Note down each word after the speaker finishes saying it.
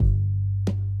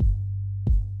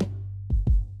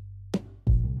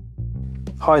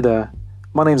Hi there,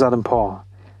 my name's Adam Parr.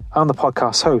 I'm the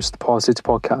podcast host of the Parrsitivity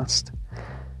podcast.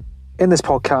 In this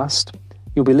podcast,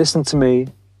 you'll be listening to me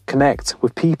connect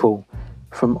with people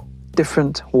from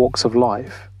different walks of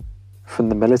life, from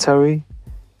the military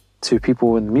to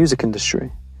people in the music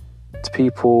industry, to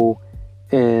people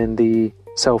in the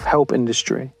self-help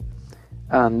industry,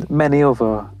 and many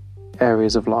other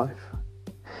areas of life.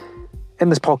 In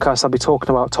this podcast, I'll be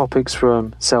talking about topics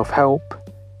from self-help,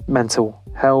 mental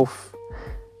health,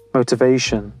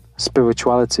 motivation,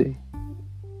 spirituality,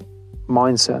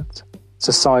 mindset,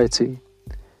 society,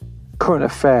 current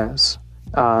affairs,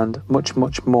 and much,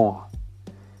 much more.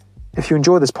 If you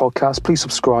enjoy this podcast, please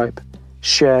subscribe,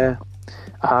 share,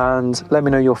 and let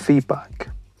me know your feedback.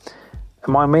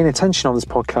 And my main intention on this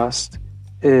podcast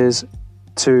is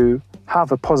to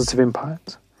have a positive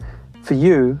impact. For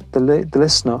you, the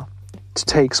listener, to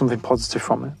take something positive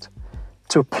from it,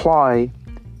 to apply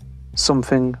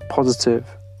something positive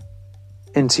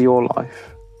into your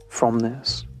life from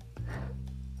this.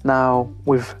 Now,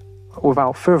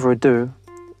 without further ado,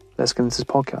 let's get into this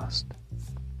podcast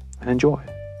and enjoy.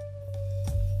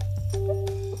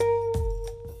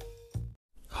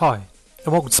 Hi,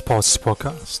 and welcome to the Parrsitivity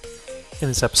podcast. In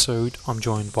this episode, I'm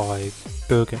joined by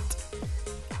Birgit.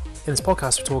 In this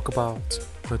podcast, we talk about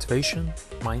motivation,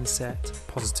 mindset,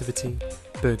 positivity,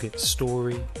 Birgit's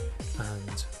story,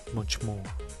 and much more.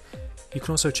 You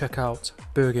can also check out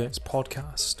Birgit's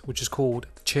podcast, which is called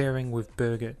the Cheering with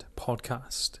Birgit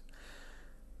podcast.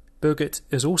 Birgit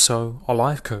is also a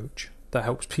life coach that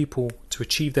helps people to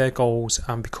achieve their goals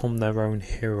and become their own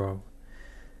hero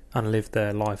and live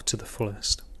their life to the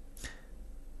fullest.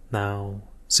 Now,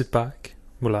 sit back,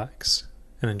 relax,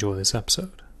 and enjoy this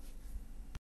episode.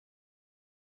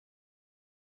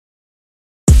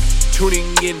 Tuning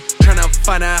in, trying to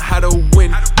find out how to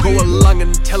win. Go along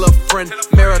and tell a friend.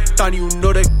 Marathon, you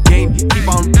know the game. Keep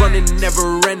on running, never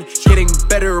end. Getting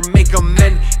better, make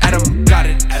amend. Adam got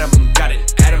it, Adam got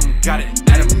it, Adam got it,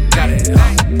 Adam got it.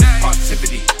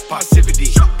 Parrsitivity, Parrsitivity,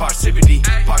 Parrsitivity,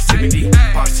 Parrsitivity,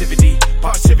 Parrsitivity,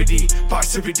 Parrsitivity,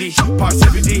 Parrsitivity,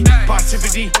 Parrsitivity,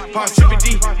 Parrsitivity,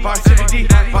 Parrsitivity,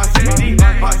 Parrsitivity,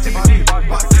 Parrsitivity,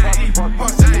 Parrsitivity,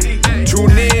 Parrsitivity.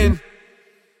 Tune in.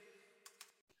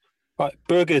 Right,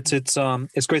 Birgit,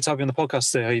 it's great to have you on the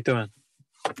podcast today. How you doing?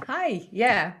 Hi,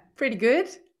 yeah, pretty good.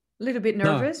 A little bit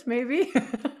nervous, maybe.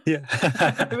 Yeah,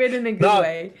 but in a good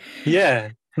way. Yeah,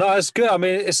 no, it's good. I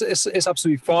mean, it's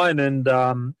absolutely fine, and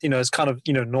it's kind of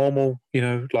normal.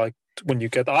 Like when you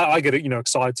get, I get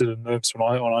excited and nervous when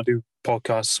I do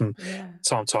podcasts from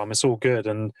time to time. It's all good,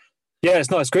 and yeah,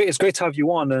 it's nice. It's great to have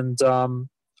you on, and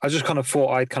I just kind of thought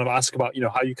I'd kind of ask about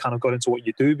how you kind of got into what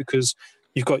you do, because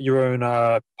you've got your own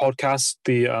podcast,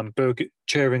 the Birgit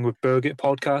Cheering with Birgit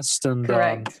podcast, and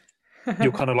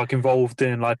you're kind of like involved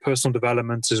in like personal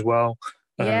development as well,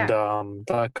 and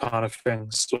that kind of thing.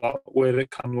 So where did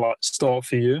it kind of like start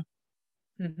for you?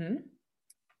 Mm-hmm.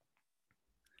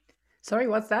 Sorry,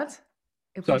 what's that?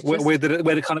 Where did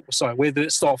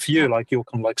it start for you? Like your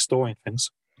kind of like story and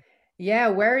things. Yeah,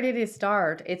 where did it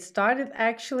start? It started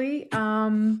actually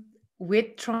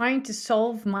with trying to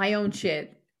solve my own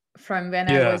shit from when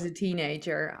I was a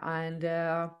teenager, and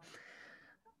I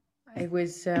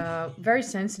was a very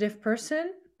sensitive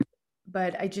person,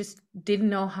 but I just didn't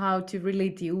know how to really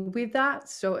deal with that.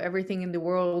 So everything in the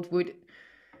world would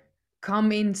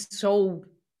come in so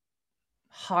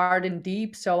hard and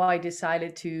deep. So I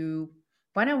decided to,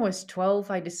 when I was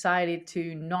 12, I decided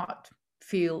to not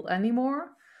feel anymore.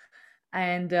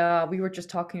 And we were just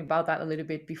talking about that a little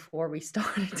bit before we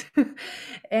started.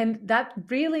 And that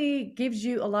really gives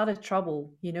you a lot of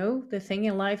trouble. The thing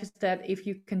in life is that if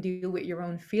you can deal with your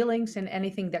own feelings and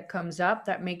anything that comes up,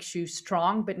 that makes you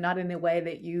strong, but not in a way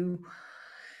that you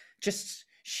just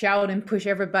shout and push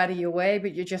everybody away,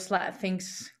 but you just let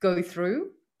things go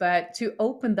through. But to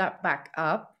open that back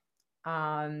up,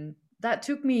 that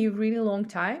took me a really long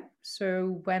time.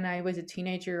 So when I was a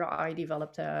teenager, I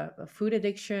developed a food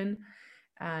addiction.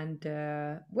 And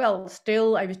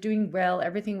still I was doing well.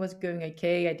 Everything was going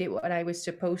okay. I did what I was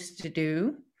supposed to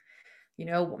do.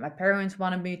 What my parents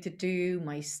wanted me to do,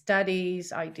 my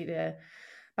studies. I did a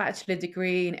bachelor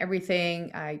degree and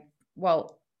everything. I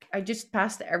just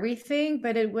passed everything,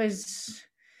 but it was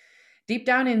deep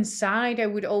down inside, I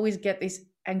would always get these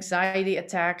anxiety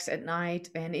attacks at night.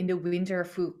 And in the winter, I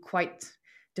feel quite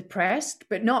depressed,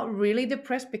 but not really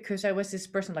depressed, because I was this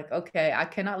person like, okay, I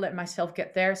cannot let myself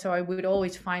get there. So I would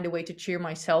always find a way to cheer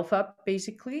myself up,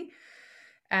 basically.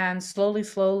 And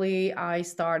slowly, I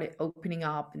started opening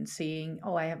up and seeing,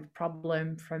 I have a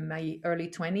problem from my early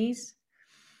 20s.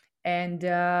 And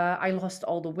I lost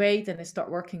all the weight and I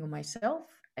started working on myself.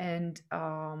 And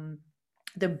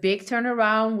the big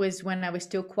turnaround was when I was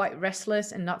still quite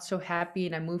restless and not so happy,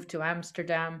 and I moved to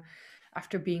Amsterdam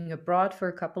after being abroad for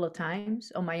a couple of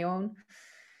times on my own.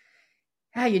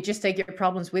 Yeah, you just take your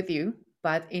problems with you,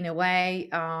 but in a way,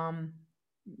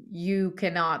 you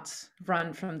cannot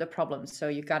run from the problems, so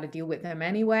you got to deal with them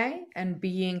anyway. And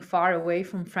being far away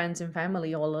from friends and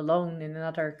family, all alone in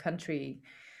another country,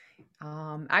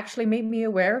 actually made me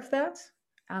aware of that,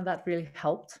 and that really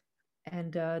helped.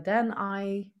 And then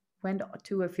I went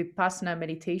to a Vipassana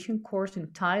meditation course in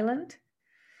Thailand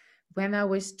when I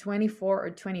was 24 or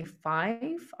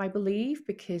 25, I believe,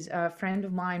 because a friend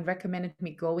of mine recommended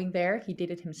me going there. He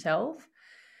did it himself.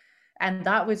 And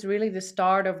that was really the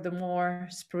start of the more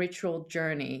spiritual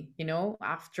journey,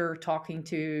 after talking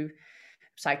to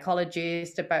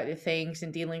psychologists about the things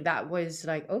and dealing, that was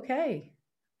like, okay,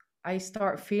 I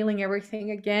start feeling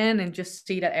everything again and just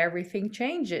see that everything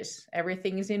changes.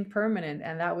 Everything is impermanent.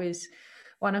 And that was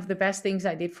one of the best things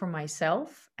I did for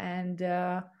myself. And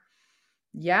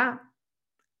yeah,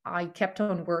 I kept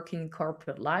on working in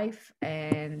corporate life,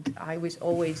 and I was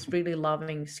always really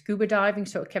loving scuba diving.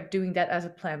 So I kept doing that as a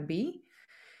plan B.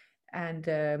 And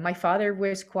my father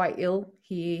was quite ill.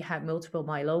 He had multiple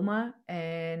myeloma,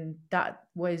 and that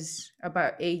was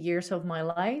about 8 years of my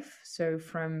life. So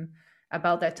from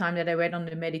about that time that I went on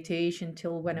the meditation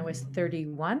till when I was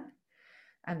 31,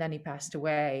 and then he passed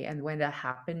away. And when that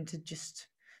happened, it's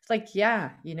like,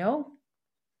 yeah,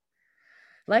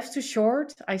 life's too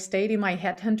short. I stayed in my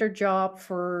headhunter job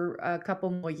for a couple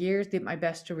more years, did my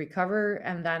best to recover.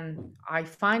 And then I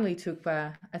finally took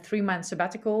a 3-month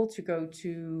sabbatical to go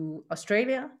to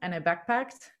Australia, and I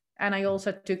backpacked. And I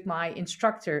also took my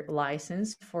instructor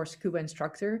license for scuba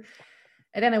instructor.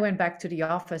 And then I went back to the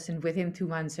office, and within 2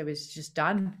 months, I was just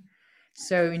done.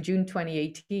 So in June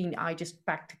 2018, I just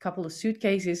packed a couple of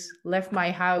suitcases, left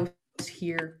my house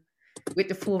here with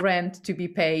the full rent to be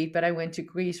paid, but I went to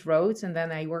Greece Roads, and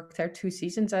then I worked there 2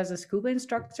 seasons as a scuba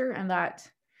instructor, and that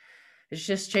has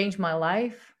just changed my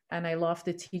life. And I love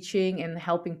the teaching and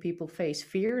helping people face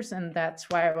fears, and that's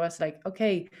why I was like,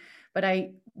 okay, but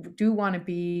I do want to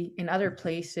be in other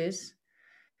places.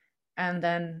 And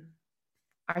then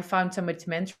I found somebody to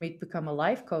mentor me to become a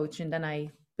life coach, and then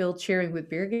I built Sharing with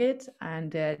Birgit,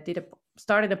 and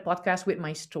started a podcast with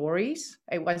my stories.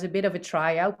 It was a bit of a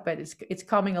tryout, but it's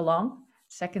coming along.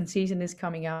 Second season is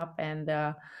coming up, and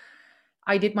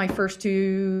I did my first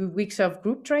 2 weeks of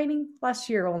group training last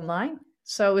year online.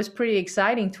 So it was pretty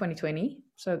exciting, 2020.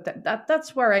 So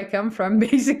that's where I come from,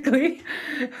 basically.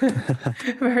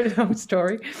 Very long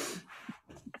story.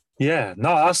 Yeah,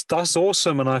 no, that's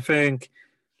awesome. And I think,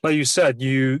 like you said,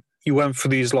 you went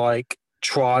through these like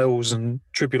trials and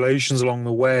tribulations along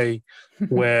the way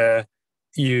where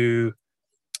you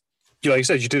like you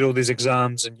said, you did all these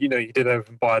exams and, you did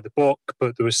everything by the book,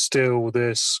 but there was still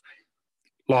this,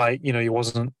 like, you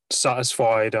wasn't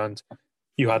satisfied, and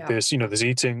you had this, this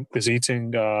eating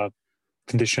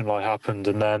condition like happened.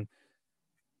 And then,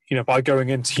 by going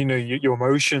into, your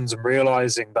emotions and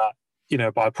realizing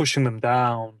that, by pushing them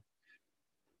down,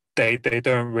 they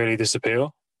don't really disappear.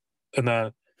 And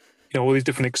then, all these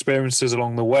different experiences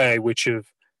along the way, which have,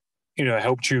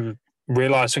 helped you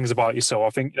realize things about yourself. I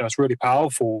think, it's really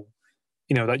powerful,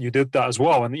 that you did that as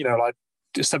well. And, like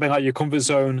stepping out your comfort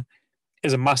zone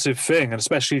is a massive thing. And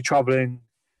especially traveling,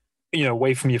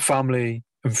 away from your family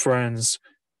and friends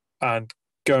and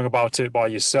going about it by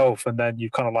yourself. And then you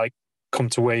kind of like come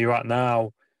to where you're at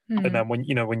now. Mm-hmm. And then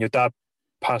when your dad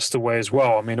passed away as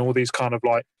well, I mean, all these kind of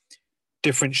like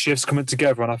different shifts coming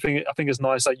together. And I think it's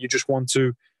nice that you just want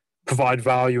to provide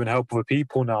value and help other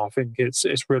people now. I think it's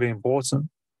really important.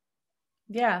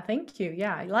 Yeah, thank you.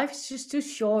 Yeah, life is just too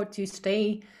short to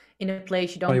stay in a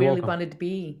place you don't really want to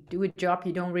be, do a job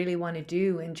you don't really want to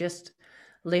do, and just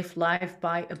live life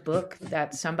by a book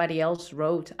that somebody else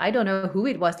wrote. I don't know who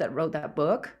it was that wrote that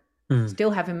book.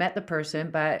 Still haven't met the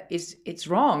person, but it's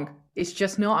wrong. It's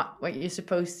just not what you're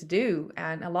supposed to do.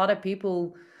 And a lot of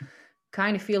people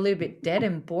kind of feel a little bit dead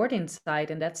and bored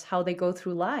inside, and that's how they go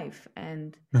through life.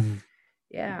 And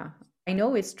yeah, I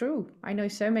know it's true. I know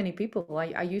so many people.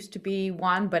 I used to be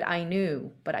one, but I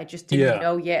just didn't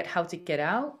know yet how to get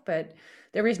out. But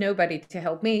there is nobody to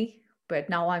help me. But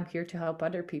now I'm here to help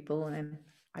other people, and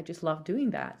I just love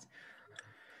doing that.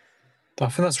 I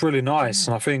think that's really nice.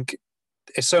 And I think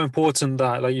it's so important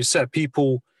that, like you said,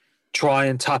 people try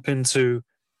and tap into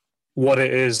what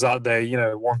it is that they,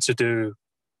 want to do,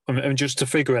 and just to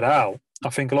figure it out. I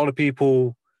think a lot of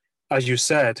people, as you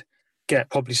said, get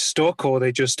probably stuck, or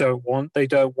they just don't want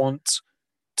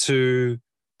to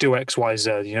do X, Y,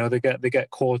 Z. They get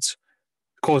caught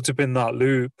up in that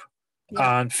loop,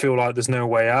 and feel like there's no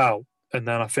way out. And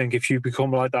then I think if you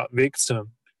become like that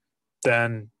victim,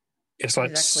 then it's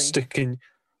like sticking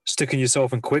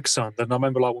yourself in quicksand. And I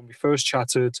remember like when we first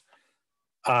chatted,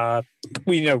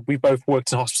 we both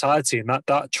worked in hospitality and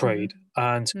that trade,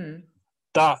 and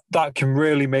that can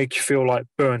really make you feel like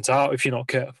burnt out if you're not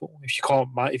careful,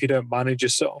 if you don't manage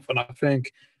yourself. And I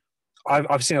think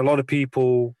I've seen a lot of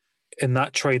people in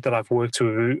that trade that I've worked with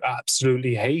who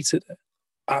absolutely hated it.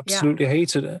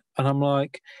 And I'm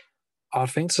like, I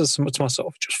think to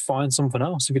myself, just find something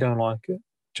else if you don't like it.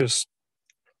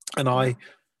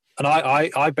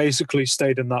 I basically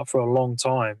stayed in that for a long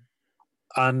time,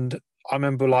 and I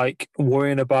remember like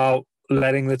worrying about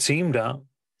letting the team down,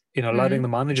 letting the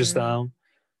managers down.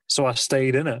 So I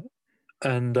stayed in it,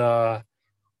 and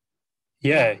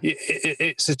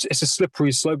it's a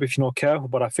slippery slope if you're not careful.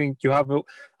 But I think you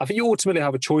ultimately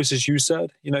have a choice, as you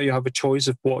said. You have a choice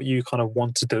of what you kind of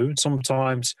want to do.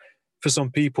 Sometimes, for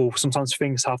some people, sometimes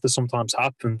things have to sometimes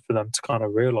happen for them to kind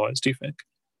of realize. Do you think?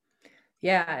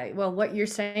 Yeah. Well, what you're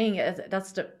saying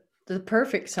that's the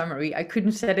perfect summary. I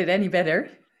couldn't have said it any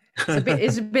better.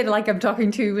 It's a bit like I'm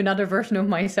talking to another version of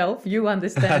myself. You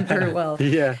understand very well.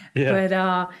 Yeah.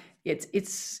 But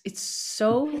it's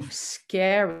so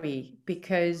scary,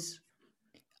 because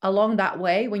along that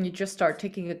way, when you just start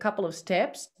taking a couple of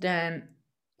steps, then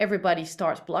everybody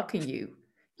starts blocking you.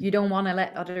 You don't want to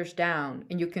let others down,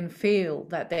 and you can feel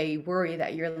that they worry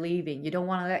that you're leaving. You don't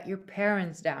want to let your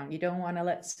parents down. You don't want to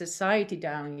let society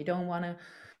down. You don't want to,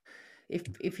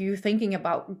 if you're thinking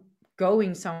about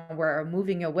going somewhere or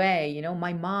moving away,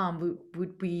 my mom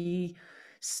would be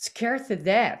scared to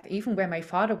death. Even when my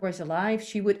father was alive,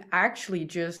 she would actually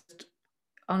just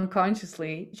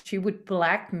unconsciously, she would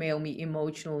blackmail me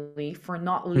emotionally for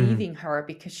not leaving her,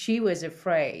 because she was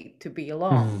afraid to be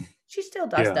alone. She still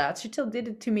does that. She still did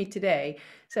it to me today.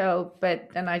 So, but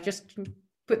then I just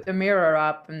put the mirror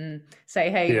up and say,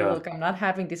 hey, look, I'm not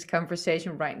having this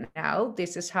conversation right now.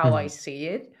 This is how I see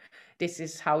it. This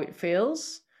is how it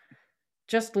feels.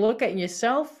 Just look at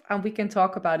yourself and we can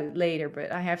talk about it later,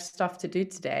 but I have stuff to do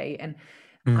today. And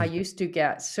I used to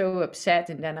get so upset,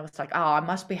 and then I was like, oh, I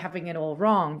must be having it all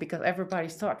wrong, because everybody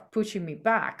started pushing me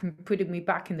back and putting me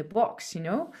back in the box,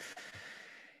 And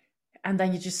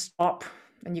then you just stop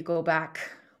and you go back.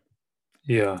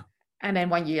 Yeah. And then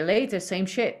 1 year later, same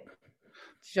shit.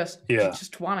 You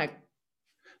just want to.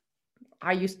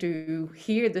 I used to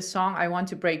hear the song I Want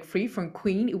to Break Free from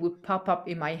Queen. It would pop up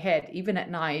in my head, even at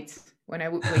night when I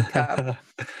would wake up.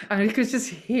 And I could just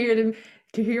hear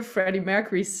Freddie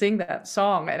Mercury sing that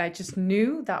song. And I just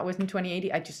knew that was in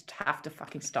 2080. I just have to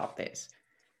fucking stop this.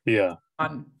 Yeah.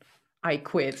 I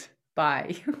quit.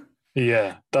 Bye.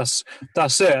 Yeah, that's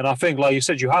it. And I think, like you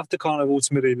said, you have to kind of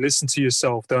ultimately listen to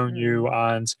yourself, don't you?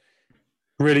 And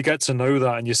really get to know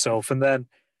that in yourself. And then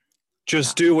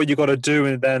just do what you got to do,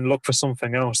 and then look for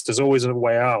something else. There's always a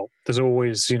way out. There's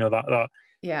always, that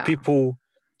people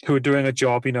who are doing a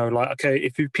job, like, okay,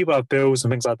 if people have bills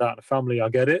and things like that in a family, I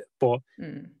get it, but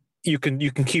you can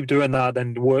keep doing that,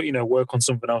 then work on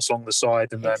something else along the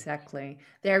side, and exactly.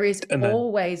 There is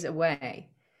always a way.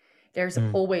 There's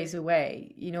always a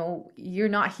way. You're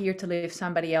not here to live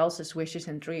somebody else's wishes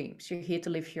and dreams. You're here to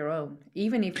live your own.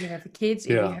 Even if you have kids,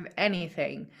 if you have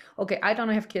anything. Okay, I don't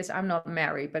have kids. I'm not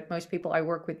married, but most people I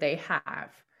work with, they have.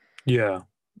 Yeah.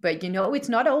 But it's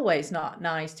not always not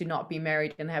nice to not be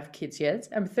married and have kids yet.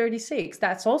 I'm 36.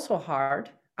 That's also hard.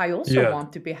 I also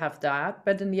want to have that.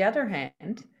 But on the other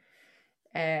hand,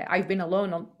 I've been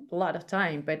alone a lot of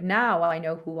time, but now I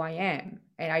know who I am,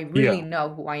 and I really know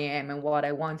who I am and what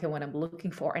I want and what I'm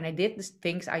looking for. And I did the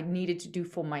things I needed to do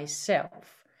for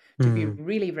myself to be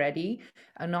really ready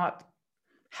and not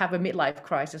have a midlife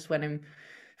crisis when I'm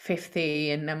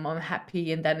 50 and I'm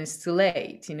unhappy and then it's too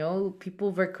late.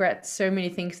 People regret so many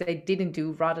things they didn't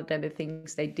do rather than the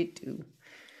things they did do.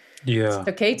 Yeah. It's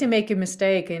okay to make a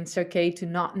mistake, and it's okay to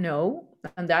not know.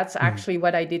 And that's actually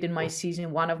what I did in my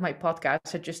season 1 of my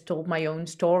podcast. I just told my own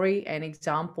story and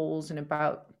examples and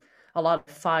about a lot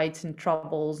of fights and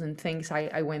troubles and things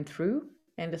I went through.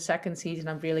 And the second season,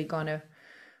 I'm really going to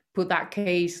put that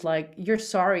case like, you're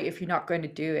sorry if you're not going to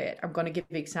do it. I'm going to give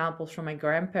examples from my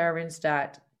grandparents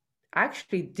that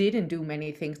actually didn't do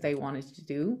many things they wanted to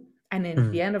do. And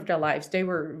in the end of their lives, they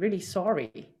were really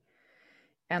sorry.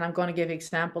 And I'm going to give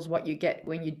examples what you get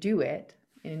when you do it.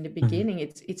 In the beginning,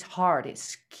 it's hard, it's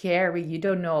scary, you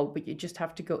don't know, but you just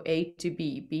have to go A to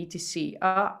B, B to C.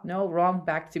 No, wrong,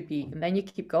 back to B. And then you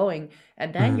keep going,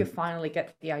 and then you finally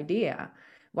get the idea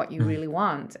what you really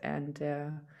want. And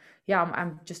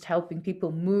I'm just helping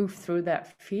people move through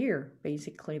that fear,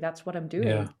 basically. That's what I'm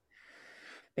doing.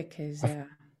 Because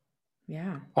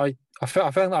Yeah. I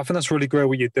think that's really great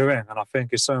what you're doing, and I think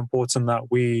it's so important that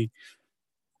we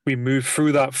move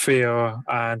through that fear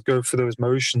and go through those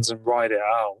motions and ride it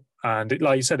out. And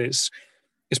like you said, it's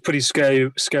pretty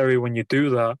scary when you do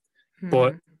that,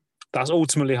 but that's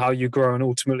ultimately how you grow and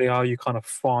ultimately how you kind of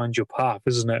find your path,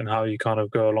 isn't it? And how you kind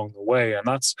of go along the way. And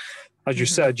that's, as you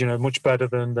said, much better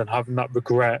than having that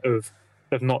regret of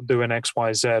not doing X,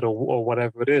 Y, Z or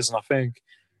whatever it is. And I think,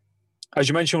 as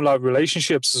you mentioned, like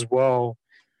relationships as well,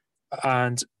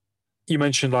 and you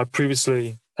mentioned like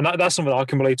previously, and that's something that I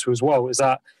can relate to as well, is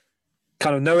that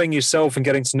kind of knowing yourself and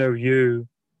getting to know you.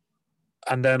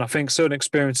 And then I think certain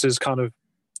experiences kind of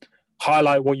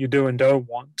highlight what you do and don't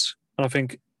want. And I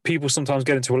think people sometimes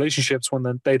get into relationships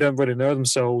when they don't really know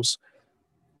themselves,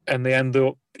 and they end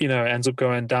up, ends up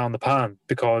going down the pan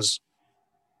because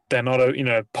they're not,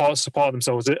 parts of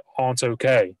themselves that aren't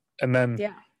okay. And then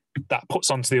that puts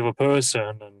onto the other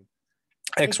person and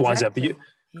X, Y, Z. But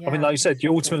I mean, like you said,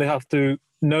 you ultimately have to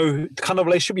know the kind of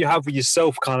relationship you have with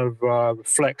yourself kind of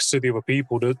reflects to the other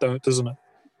people, doesn't it?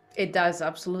 It does,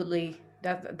 absolutely.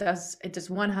 It does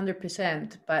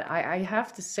 100%. But I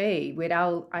have to say,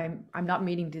 I'm not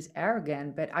meaning this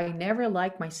arrogant, but I never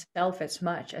liked myself as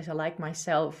much as I like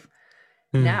myself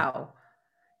now.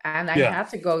 And I had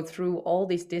to go through all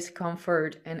this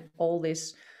discomfort and all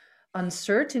this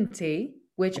uncertainty,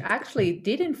 which actually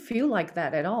didn't feel like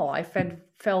that at all. I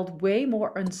felt way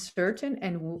more uncertain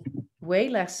and way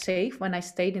less safe when I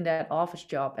stayed in that office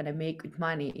job and I made good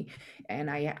money. And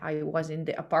I was in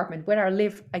the apartment where I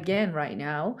live again right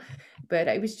now, but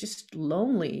I was just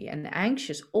lonely and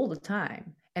anxious all the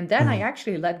time. And then I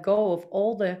actually let go of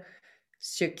all the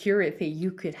security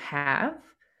you could have.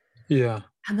 Yeah.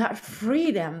 And that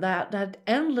freedom, that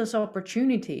endless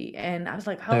opportunity. And I was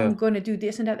like, how I'm going to do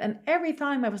this and that. And every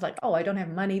time I was like, oh, I don't have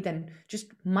money, then just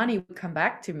money would come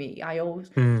back to me. I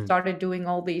always started doing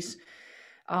all these,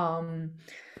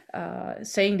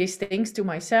 saying these things to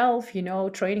myself,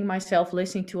 training myself,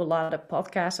 listening to a lot of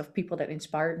podcasts of people that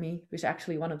inspired me, who's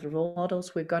actually one of the role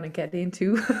models we're going to get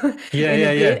into in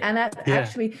a bit. And that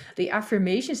actually the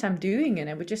affirmations I'm doing, and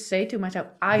I would just say to myself,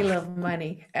 I love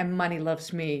money and money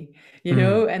loves me,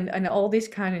 and all these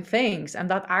kind of things. And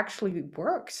that actually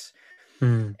works.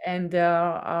 And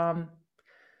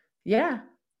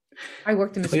I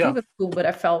worked in a scuba school, but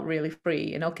I felt really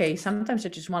free. And sometimes I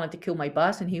just wanted to kill my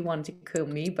boss and he wanted to kill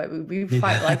me, but we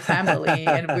fight like family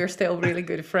and we're still really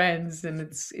good friends. And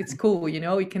it's cool,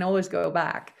 you can always go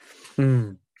back.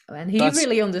 And he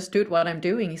really understood what I'm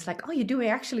doing. He's like, oh, you're doing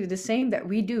actually the same that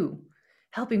we do,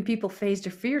 helping people face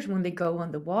their fears when they go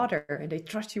on the water and they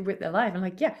trust you with their life. I'm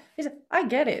like, yeah. He said, I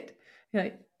get it.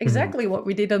 Exactly what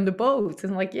we did on the boat.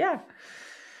 And I'm like, yeah.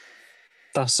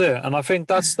 That's it. And I think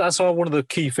that's one of the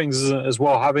key things as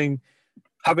well, having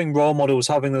role models,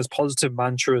 having those positive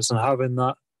mantras and having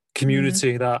that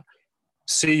community that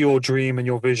see your dream and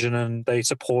your vision and they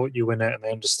support you in it and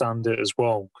they understand it as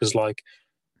well. Because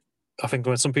I think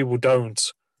when some people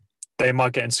don't, they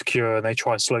might get insecure and they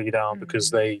try to slow you down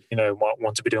because they, might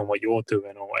want to be doing what you're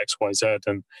doing or X, Y, Z.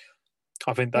 And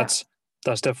I think that's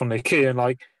definitely key. And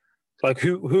like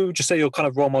who would you say your kind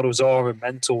of role models are and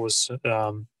mentors?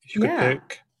 If you could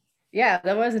pick. Yeah,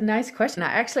 that was a nice question.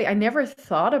 I never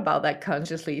thought about that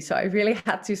consciously, so I really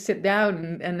had to sit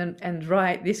down and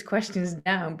write these questions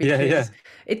down because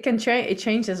it can change. It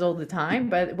changes all the time.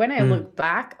 But when I look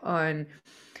back on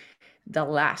the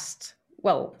last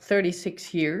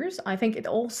 36 years, I think it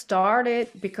all started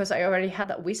because I already had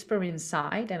that whisper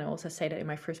inside, and I also say that in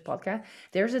my first podcast.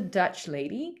 There's a Dutch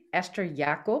lady, Esther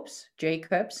Jacobs,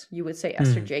 you would say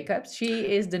Esther Jacobs.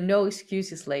 She is the no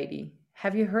excuses lady.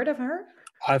 Have you heard of her?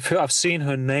 I've seen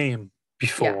her name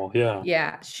before.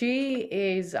 Yeah. She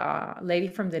is a lady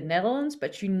from the Netherlands,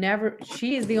 but she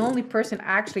is the only person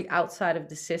actually outside of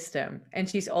the system, and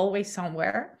she's always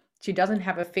somewhere. She doesn't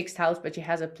have a fixed house, but she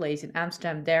has a place in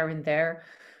Amsterdam, there and there.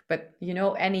 But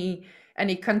any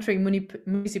country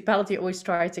municipality always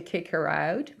tries to kick her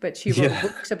out, but she wrote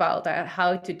books about that,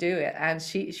 how to do it. And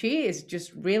she is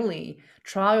just really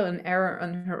trial and error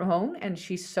on her own. And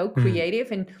she's so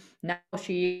creative. And now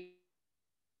she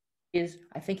is,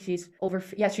 I think she's over,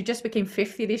 she just became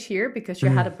 50 this year because she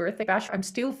had a birthday bash. I'm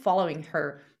still following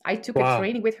her. I took a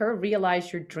training with her,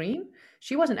 Realize Your Dream.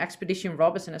 She was an Expedition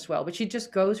Robinson as well, but she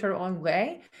just goes her own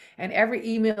way. And every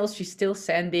email she's still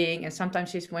sending. And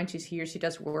sometimes when she's here, she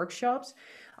does workshops.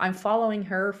 I'm following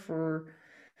her for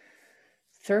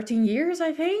 13 years,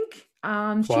 I think.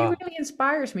 She really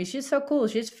inspires me. She's so cool.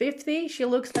 She's 50. She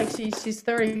looks like she's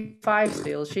 35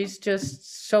 still. She's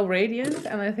just so radiant.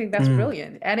 And I think that's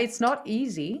brilliant. And it's not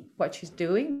easy what she's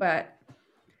doing, but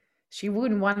she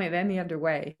wouldn't want it any other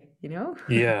way, you know?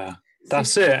 Yeah,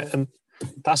 that's Super it. cool. And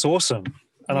that's awesome.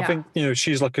 And I Yeah. think,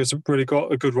 she's like really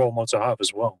got a good role model to have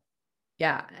as well.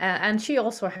 Yeah, and she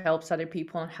also helps other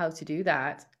people on how to do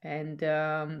that. And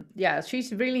yeah,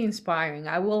 she's really inspiring.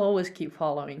 I will always keep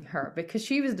following her because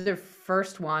she was the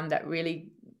first one that really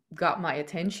got my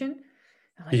attention.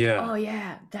 Like, Yeah. oh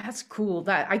yeah, that's cool.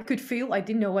 That I could feel, I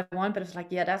didn't know what I want, but it's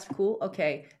like, yeah, that's cool.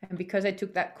 Okay. And because I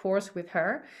took that course with her,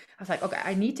 I was like, okay,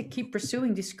 I need to keep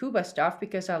pursuing this scuba stuff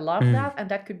because I love Mm, that. And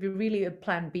that could be really a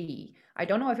plan B. I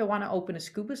don't know if I want to open a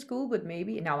scuba school, but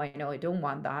maybe now I know I don't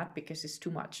want that because it's too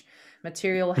much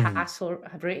material mm, hassle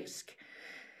risk.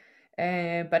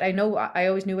 But I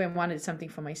always knew I wanted something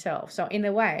for myself. So in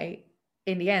a way,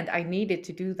 in the end, I needed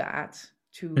to do that mm,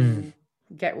 to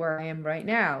get where I am right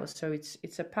now. So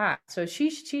it's a path. So she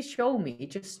showed me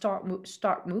just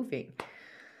start moving.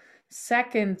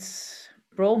 Second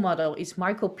role model is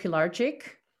Michael Pilarczyk.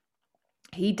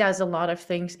 He does a lot of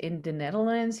things in the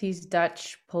Netherlands. He's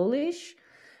Dutch Polish,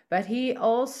 but he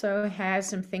also has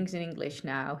some things in English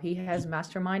now. He has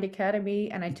Mastermind Academy,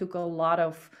 and I took a lot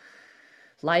of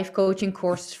life coaching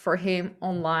courses for him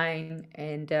online.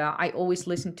 And I always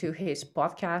listen to his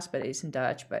podcast, but it's in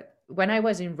Dutch. But when I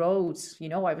was in Rhodes,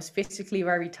 I was physically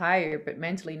very tired, but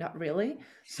mentally not really.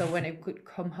 So when I could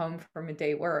come home from a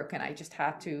day work and I just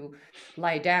had to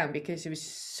lie down because I was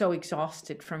so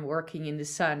exhausted from working in the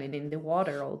sun and in the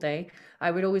water all day,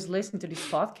 I would always listen to this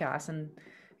podcast, and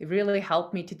it really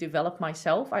helped me to develop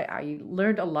myself. I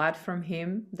learned a lot from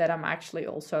him that I'm actually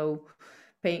also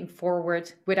paying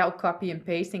forward without copy and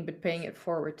pasting, but paying it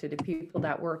forward to the people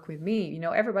that work with me.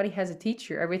 Everybody has a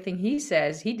teacher. Everything he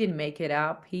says, he didn't make it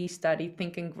up. He studied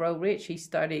Think and Grow Rich. He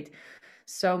studied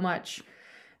so much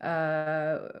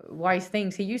wise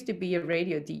things. He used to be a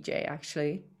radio DJ,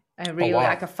 actually. And Oh, really wow.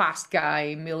 like a fast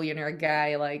guy, millionaire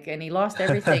guy, and he lost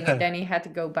everything and then he had to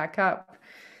go back up.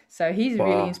 So he's a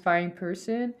really Wow. inspiring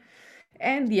person.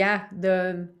 And yeah,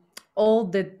 all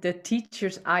the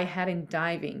teachers I had in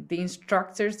diving, the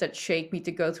instructors that shaped me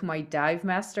to go to my dive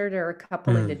master. There are a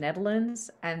couple in the Mm. Netherlands,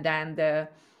 and then the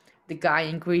guy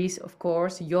in Greece, of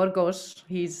course, Yorgos.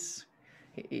 He's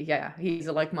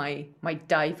like my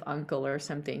dive uncle or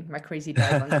something, my crazy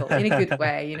dive uncle, in a good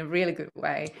way, in a really good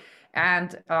way. And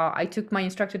I took my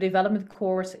instructor development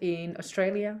course in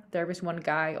Australia. There was one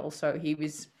guy also, he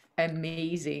was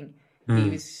amazing. He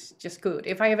Mm. was just good.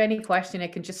 If I have any question, I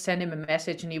can just send him a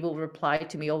message and he will reply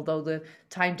to me. Although the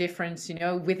time difference,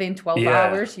 within 12 Yeah.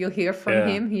 hours, you'll hear from Yeah.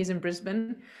 him. He's in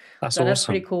Brisbane. That's So that's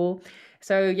pretty awesome. cool.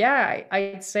 So yeah,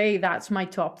 I'd say that's my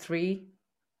top three.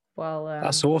 Well,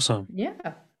 That's awesome.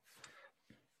 yeah.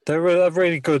 They're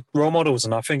really good role models.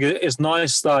 And I think it's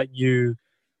nice that you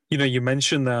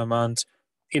mention them and,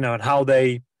 and how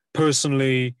they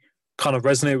personally kind of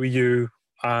resonate with you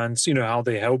and, how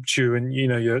they helped you and,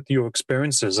 your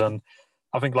experiences. And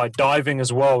I think like diving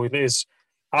as well,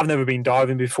 I've never been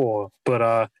diving before, but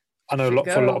I know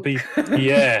Should for a lot of go. people.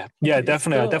 Yeah, yeah, It's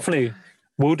definitely. I cool. definitely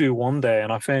will do one day.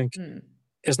 And I think Mm.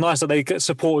 it's nice that they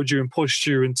supported you and pushed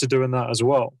you into doing that as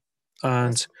well. I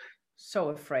And was so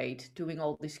afraid doing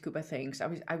all these scuba things.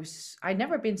 I'd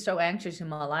never been so anxious in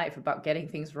my life about getting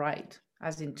things right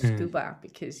as in mm, scuba,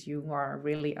 because you are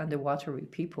really underwater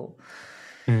with people.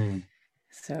 mm.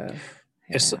 So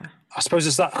It's, yeah. I suppose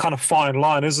it's that kind of fine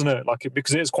line, isn't it? Like,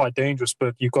 because it is quite dangerous,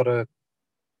 but you've got to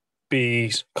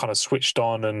be kind of switched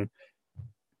on, and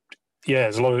yeah,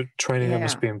 there's a lot of training that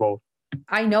must Yeah. be involved.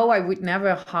 I know I would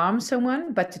never harm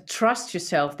someone, but to trust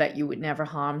yourself that you would never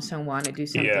harm someone or do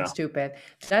something Yeah. stupid,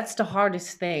 that's the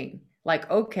hardest thing. Like,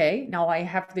 okay, now I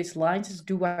have these license.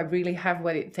 Do I really have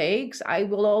what it takes? I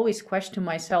will always question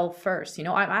myself first. I'm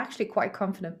actually quite a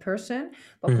confident person,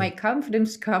 but my Mm.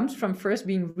 confidence comes from first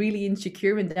being really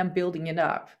insecure and then building it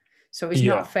up. So it's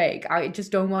not Yeah. fake. I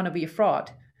just don't want to be a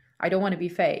fraud. I don't want to be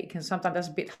fake. And sometimes that's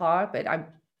a bit hard, but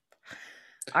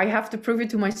I have to prove it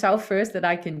to myself first that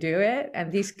I can do it,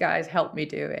 and these guys help me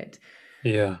do it.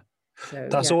 Yeah. So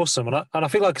That's yeah. awesome. And I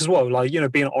feel like as well, like,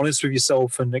 being honest with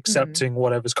yourself and Mhm. accepting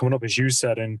whatever's coming up, as you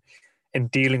said,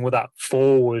 and dealing with that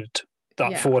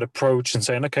Yeah. forward approach and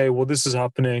saying, okay, well, this is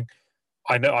happening.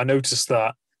 I noticed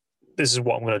that this is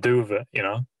what I'm going to do with it,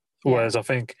 Yeah. Whereas I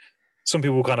think some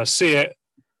people kind of see it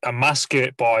and mask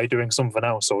it by doing something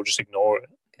else or just ignore it.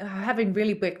 Having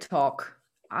really big talk.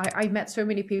 I met so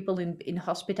many people in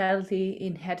hospitality,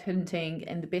 in headhunting,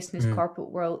 in the business Mm. corporate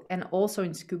world, and also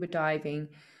in scuba diving.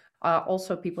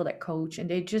 Also people that coach, and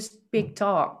they just big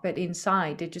talk, but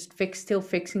inside they just still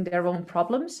fixing their own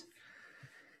problems.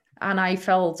 And I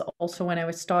felt also when I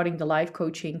was starting the life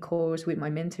coaching course with my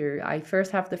mentor, I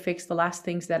first have to fix the last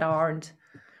things that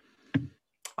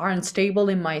are unstable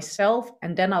in myself,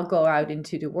 and then I'll go out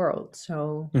into the world.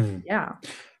 So yeah.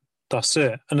 That's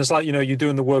it. And it's like, you're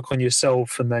doing the work on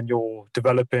yourself, and then you're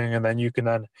developing, and then you can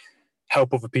then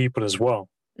help other people as well.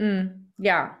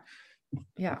 Yeah.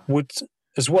 Would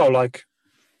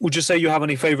you say you have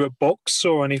any favorite books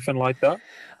or anything like that?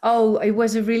 Oh, it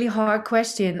was a really hard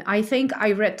question. I think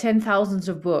I read 10,000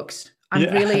 of books.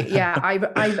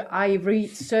 I read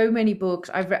so many books.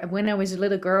 When I was a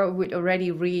little girl, I would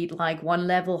already read like one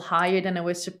level higher than I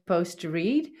was supposed to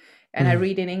read. And I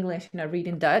read in English and I read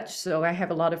in Dutch. So I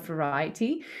have a lot of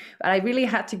variety. But I really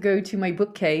had to go to my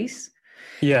bookcase.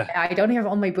 Yeah. I don't have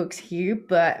all my books here,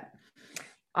 but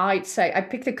I'd say I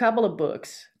picked a couple of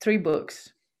books, 3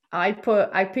 books. I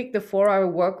picked the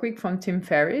 4-Hour Workweek from Tim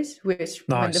Ferriss, which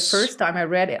when the first time I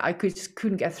read it, I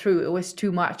couldn't get through. It was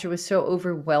too much. It was so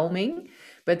overwhelming.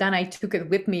 But then I took it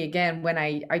with me again when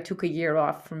I took a year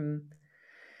off from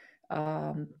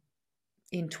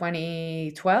in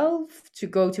 2012 to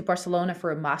go to Barcelona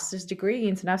for a master's degree in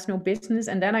international business.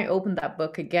 And then I opened that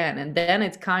book again. And then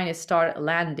it kind of started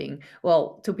landing.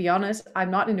 Well, to be honest,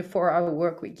 I'm not in the 4-Hour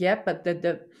Workweek yet, but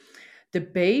the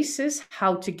basis,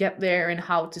 how to get there and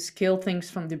how to scale things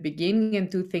from the beginning and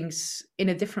do things in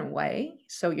a different way,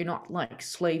 so you're not like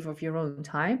slave of your own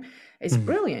time, is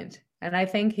brilliant. And I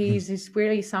think he's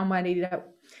really somebody that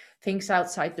thinks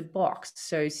outside the box.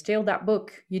 So still, that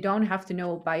book, you don't have to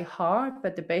know it by heart,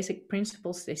 but the basic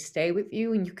principles, they stay with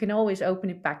you, and you can always open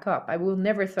it back up. I will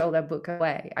never throw that book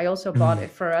away. I also bought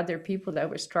it for other people that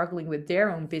were struggling with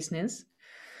their own business.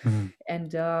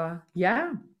 And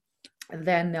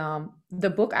then the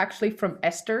book actually from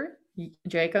Esther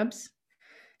Jacobs,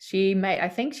 she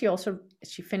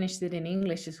finished it in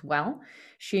English as well.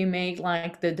 She made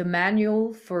like the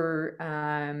manual for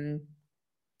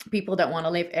people that want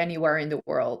to live anywhere in the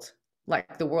world,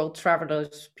 like the world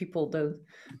travelers, people, the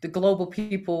global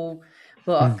people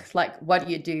book. Like, what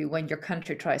do you do when your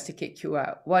country tries to kick you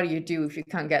out? What do you do if you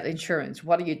can't get insurance?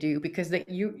 What do you do? Because they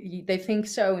think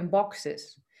so in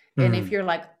boxes. And if you're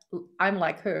like, I'm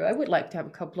like her, I would like to have a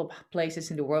couple of places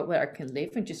in the world where I can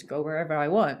live and just go wherever I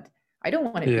want. I don't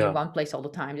want to be in one place all the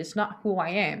time. It's not who I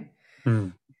am.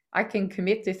 I can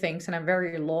commit to things, and I'm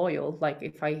very loyal. Like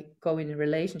if I go in a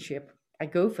relationship, I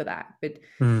go for that. But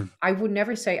I would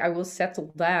never say I will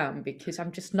settle down, because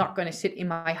I'm just not going to sit in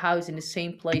my house in the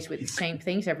same place with the same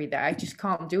things every day. I just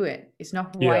can't do it. It's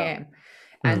not who I am.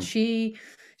 And she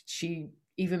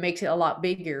even makes it a lot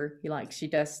bigger. Like, she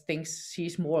does things,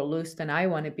 she's more loose than I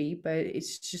want to be, but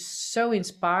it's just so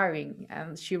inspiring.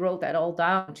 And she wrote that all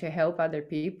down to help other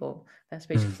people. That's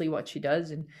basically what she does.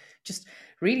 And just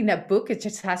reading that book, it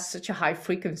just has such a high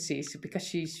frequency, because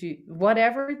she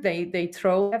whatever they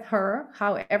throw at her,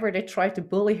 however they try to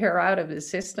bully her out of the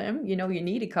system, you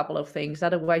need a couple of things,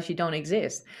 otherwise you don't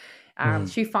exist.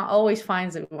 She always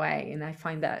finds a way, and I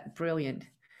find that brilliant.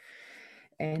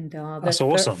 And that's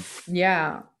awesome.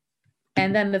 Yeah.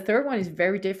 And then the third one is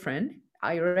very different.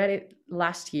 I read it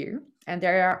last year, and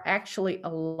there are actually a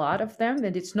lot of them,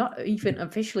 and it's not even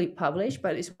officially published,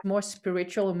 but it's more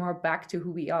spiritual and more back to who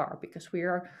we are, because we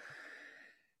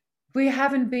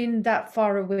haven't been that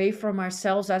far away from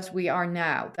ourselves as we are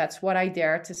now. That's what I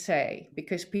dare to say,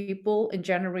 because people in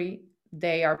general,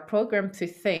 they are programmed to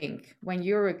think when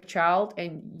you're a child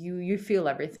and you feel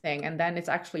everything, and then it's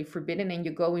actually forbidden, and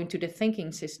you go into the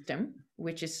thinking system,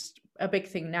 which is a big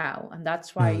thing now. And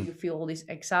that's why you feel all this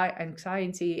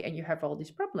anxiety and you have all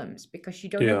these problems, because you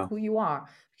don't know who you are.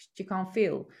 You can't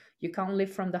feel, you can't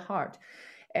live from the heart.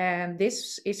 And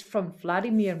this is from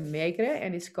Vladimir Megre,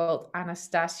 and it's called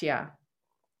Anastasia.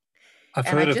 I've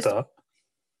heard of that.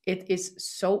 It is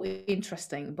so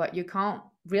interesting, but you can't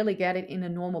really get it in a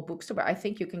normal bookstore. But I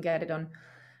think you can get it on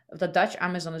the Dutch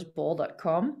Amazon is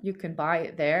bol.com. You can buy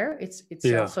it there. It's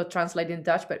also translated in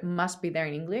Dutch, but it must be there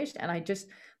in English. And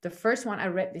the first one I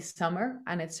read this summer,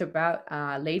 and it's about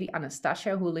Lady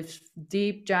Anastasia, who lives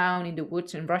deep down in the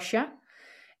woods in Russia.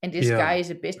 And this guy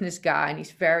is a business guy, and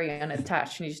he's very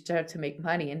unattached, and he's there to make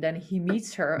money. And then he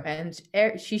meets her, and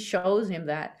she shows him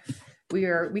that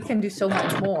we can do so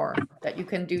much more, that you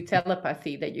can do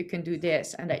telepathy, that you can do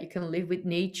this, and that you can live with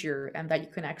nature, and that you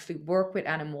can actually work with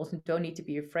animals and don't need to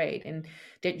be afraid, and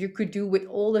that you could do with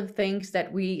all the things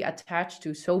that we attach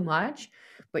to so much,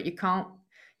 but you can't,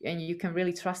 and you can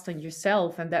really trust in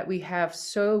yourself, and that we have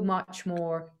so much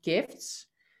more gifts,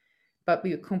 but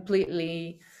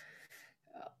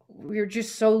we're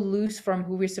just so loose from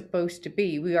who we're supposed to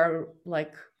be. We are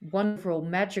like wonderful,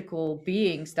 magical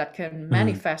beings that can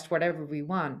manifest whatever we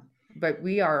want, but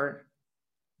we are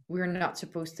we're not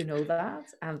supposed to know that.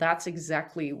 And that's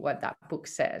exactly what that book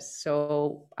says.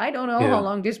 So I don't know how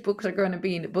long these books are going to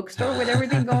be in the bookstore with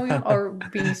everything going on or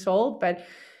being sold, but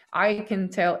I can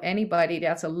tell anybody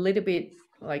that's a little bit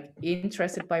like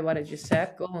interested by what I just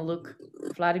said, go and look.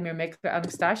 Vladimir Mekler,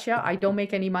 Anastasia. I don't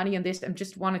make any money on this. I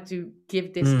just wanted to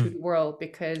give this to the world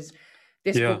because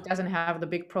this book doesn't have the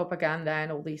big propaganda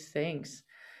and all these things.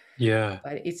 Yeah.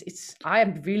 But it's I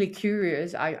am really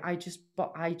curious. I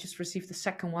just received the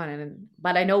second one,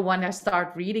 but I know when I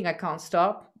start reading, I can't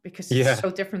stop because it's so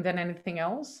different than anything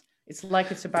else. It's like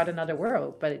it's about another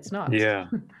world, but it's not. Yeah,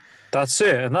 that's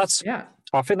it, and that's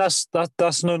I think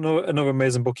that's another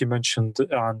amazing book you mentioned,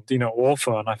 and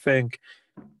author, and I think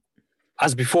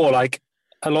as before, like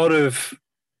a lot of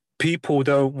people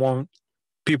don't want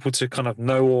people to kind of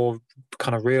know or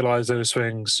kind of realize those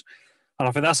things. And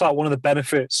I think that's like one of the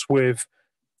benefits with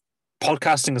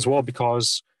podcasting as well,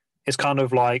 because it's kind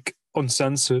of like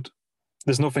uncensored.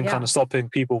 There's nothing kind of stopping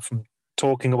people from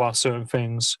talking about certain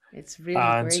things. It's really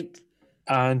great.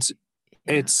 And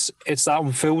it's that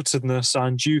unfilteredness,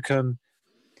 and you can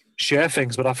share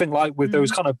things. But I think like with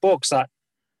those kind of books, that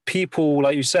people,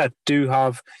 like you said, do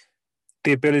have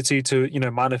the ability to,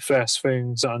 manifest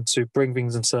things and to bring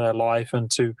things into their life and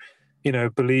to,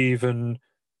 believe and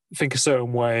think a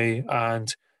certain way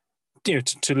and, to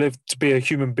live, to be a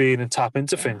human being and tap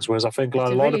into things. Whereas I think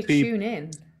like a lot of people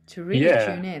to really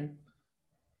tune in.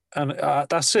 And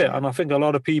that's it. And I think a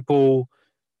lot of people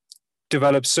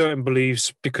develop certain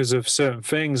beliefs because of certain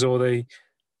things, or they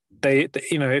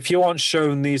if you aren't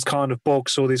shown these kind of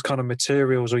books or these kind of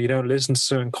materials, or you don't listen to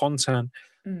certain content,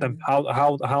 then how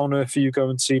on earth are you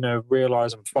going to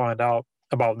realize and find out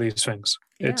about these things?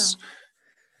 It's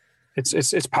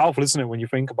powerful, isn't it, when you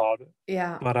think about it?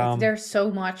 Yeah, but there's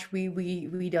so much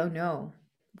we don't know.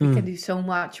 We can do so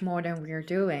much more than we're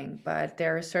doing, but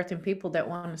there are certain people that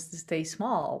want us to stay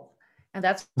small, and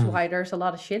that's why there's a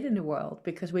lot of shit in the world,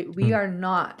 because we are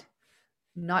not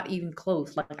even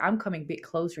close. Like, I'm coming a bit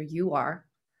closer, you are,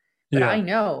 but I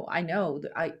know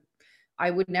I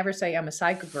would never say I'm a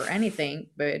psychic or anything,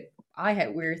 but I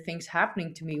had weird things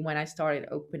happening to me when I started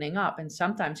opening up. And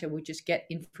sometimes I would just get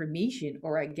information,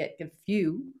 or I get a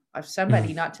view of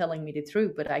somebody not telling me the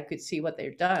truth, but I could see what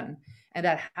they've done. And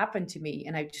that happened to me.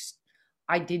 And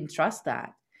I didn't trust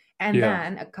that. And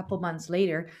then a couple months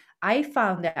later, I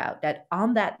found out that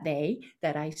on that day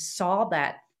that I saw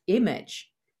that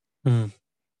image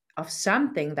of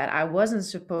something that I wasn't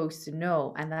supposed to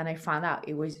know. And then I found out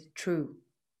it was true.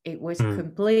 It was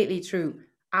completely true.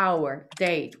 Hour,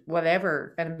 date,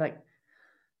 whatever. And I'm like,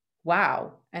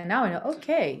 wow. And now I know,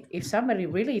 okay, if somebody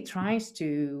really tries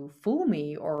to fool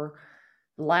me or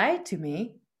lie to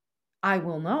me, I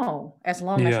will know, as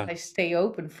long as I stay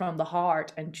open from the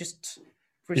heart and just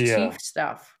receive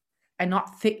stuff and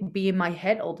not be in my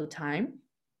head all the time.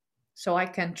 So I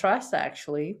can trust,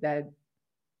 actually, that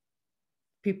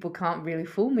people can't really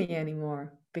fool me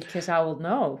anymore, because I will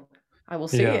know. I will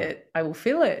see it. I will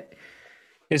feel it.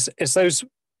 It's those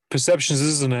perceptions,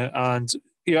 isn't it? And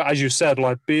as you said,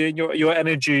 like being your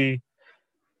energy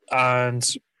and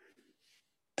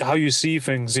how you see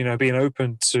things, being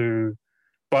open to,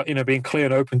 but being clear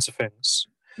and open to things.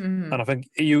 And I think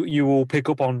you will pick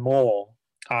up on more,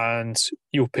 and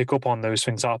you'll pick up on those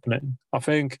things happening. I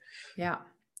think. Yeah.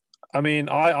 I mean,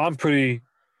 I'm pretty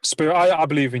I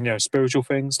believe in spiritual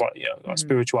things, like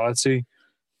spirituality,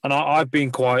 and I've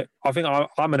been quite. I think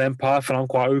I'm an empath, and I'm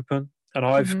quite open, and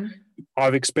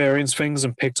I've experienced things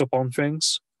and picked up on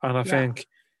things. And I think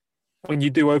when you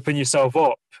do open yourself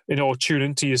up, or tune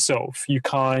into yourself, you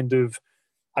kind of,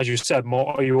 as you said,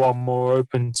 you are more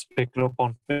open to picking up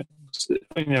on things.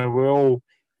 We're all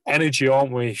energy,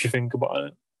 aren't we, if you think about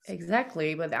it?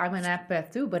 Exactly. But I'm an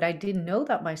empath too, but I didn't know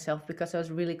that myself because I was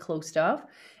really closed off.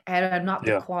 And I'm not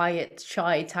the quiet,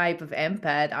 shy type of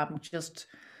empath.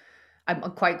 I'm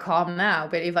quite calm now,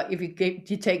 but if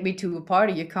you take me to a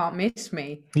party, you can't miss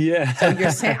me. Yeah.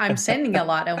 So I'm sending a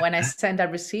lot, and when I send, I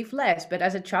receive less. But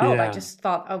as a child, I just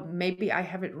thought, oh, maybe I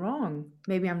have it wrong.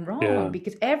 Maybe I'm wrong,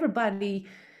 because everybody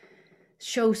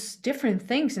shows different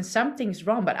things, and something's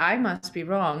wrong. But I must be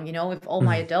wrong, if all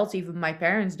my adults, even my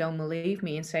parents, don't believe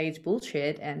me and say it's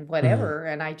bullshit and whatever,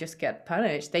 and I just get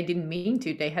punished. They didn't mean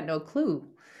to. They had no clue.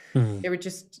 They were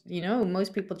just,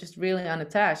 most people just really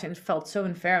unattached, and it felt so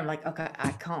unfair. I'm like, okay,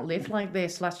 I can't live like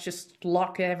this. Let's just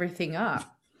lock everything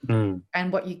up. And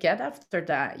what you get after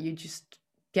that, you just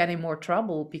get in more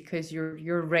trouble, because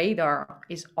your radar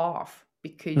is off,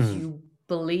 because you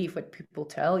believe what people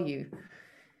tell you,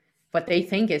 what they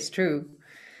think is true.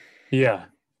 Yeah.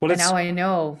 Well, and now I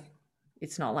know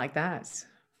it's not like that.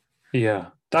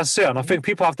 Yeah. That's it. And I think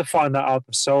people have to find that out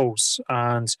themselves.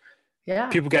 And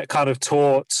people get kind of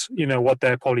taught, what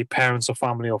their probably parents or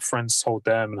family or friends told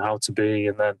them and how to be.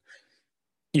 And then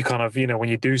you kind of, when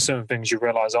you do certain things, you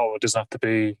realize, oh, it doesn't have to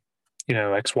be,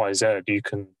 X, Y, Z. You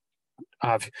can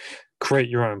create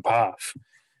your own path.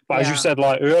 But as you said,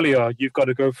 like earlier, you've got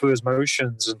to go through those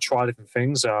motions and try different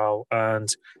things out.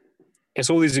 And it's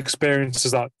all these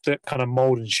experiences that kind of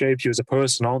mold and shape you as a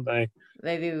person, aren't they?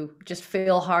 They do. Just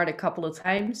fail hard a couple of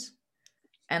times,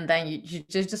 and then you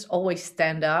just always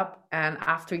stand up. And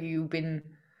after you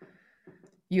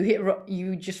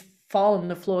just fall on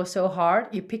the floor so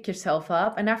hard, you pick yourself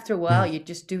up, and after a while, you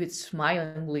just do it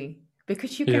smilingly,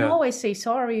 because you can always say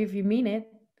sorry if you mean it,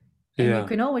 and you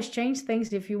can always change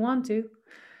things if you want to.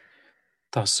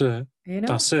 That's it.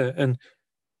 That's it. And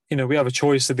we have a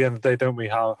choice at the end of the day, don't we?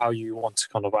 How you want to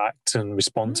kind of act and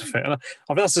respond to things. And I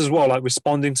think that's as well, like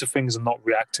responding to things and not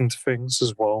reacting to things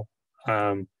as well.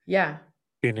 Being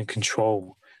in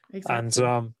control. Exactly.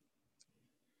 And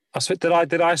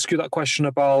did I ask you that question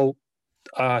about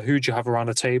who'd you have around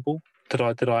the table? Did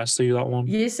I ask you that one?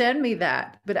 You sent me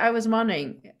that, but I was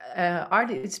wondering, are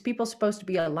these people supposed to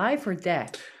be alive or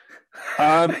dead?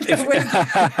 Because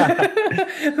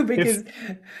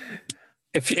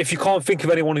if you can't think of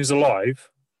anyone who's alive,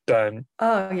 then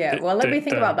well, let me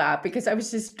think about that, because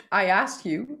I asked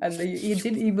you and you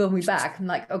didn't email me back. I'm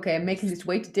like, okay, I'm making this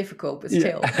way too difficult, but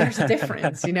still there's a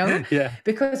difference,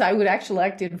 because I would actually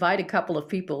like to invite a couple of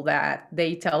people that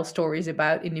they tell stories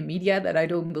about in the media that I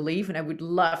don't believe, and I would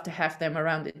love to have them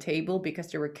around the table because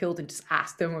they were killed and just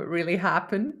ask them what really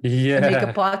happened and make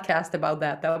a podcast about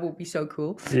that. That would be so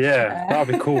cool.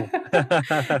 That'd be cool.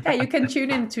 You can tune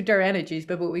into their energies,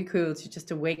 but what would be cool is just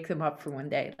to wake them up for one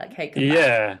day, like, hey, come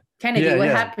back. Kennedy, what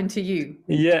happened to you?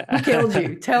 Who killed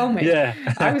you? Tell me.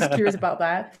 I was curious about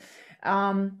that.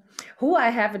 Who I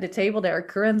have at the table that are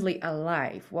currently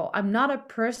alive. Well, I'm not a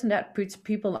person that puts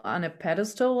people on a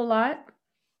pedestal a lot.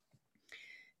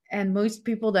 And most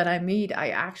people that I meet, I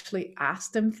actually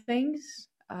ask them things.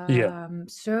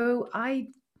 So I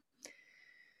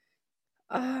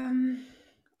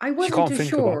wasn't too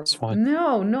sure.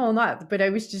 No, not. But I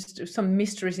was just, some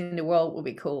mysteries in the world would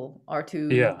be cool, or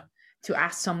to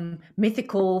ask some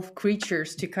mythical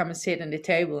creatures to come and sit on the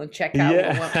table and check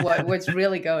out what's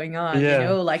really going on,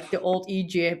 like the old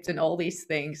Egypt and all these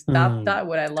things. That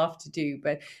what I love to do.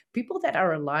 But people that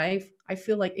are alive, I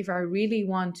feel like if I really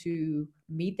want to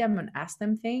meet them and ask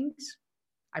them things,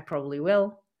 I probably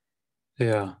will.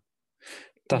 Yeah,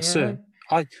 that's it.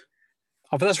 I think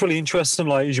that's really interesting.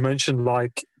 Like, as you mentioned,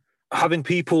 like having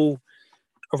people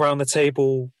around the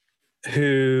table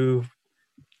who,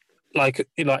 like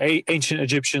ancient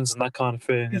Egyptians and that kind of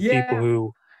thing, and people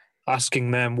who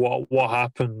asking them what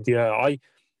happened. I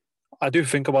do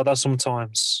think about that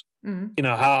sometimes.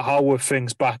 How were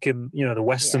things back in the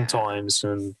Western times,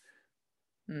 and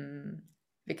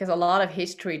because a lot of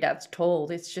history that's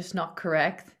told, it's just not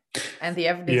correct, and the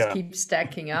evidence keeps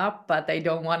stacking up, but they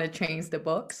don't want to change the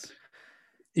books.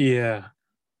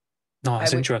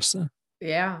 That's interesting.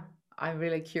 I'm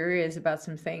really curious about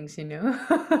some things,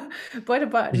 What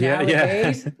about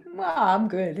nowadays? Well, I'm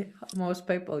good. Most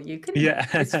people, you can.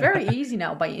 It's very easy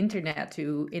now by internet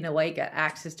to, in a way, get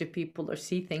access to people or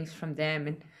see things from them,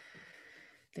 and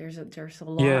there's a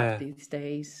lot these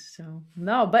days. So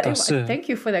no, but thank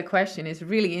you for that question. It's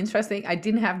really interesting. I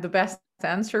didn't have the best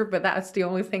answer, but that's the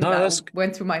only thing that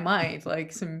went through my mind.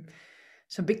 Like some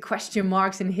big question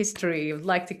marks in history. I'd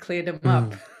like to clear them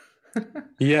up.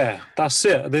 That's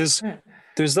it. There's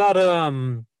that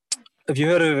have you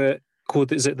heard of it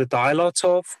called, is it the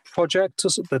Yegülalp project, or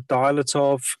the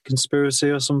Yegülalp conspiracy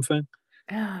or something?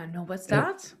 No, what's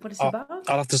that? What is it about?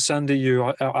 I'll have to send it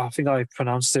you. I think I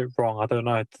pronounced it wrong, I don't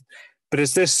know, but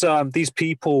it's this these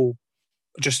people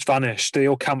just vanished. They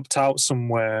all camped out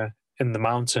somewhere in the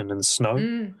mountain in the snow,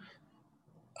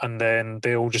 and then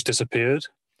they all just disappeared.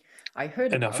 I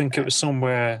heard and I think it was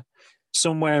somewhere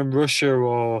in Russia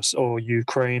or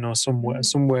Ukraine or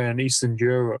somewhere in Eastern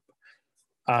Europe.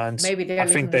 And maybe they're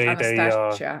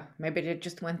Anastasia. Maybe they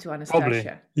just went to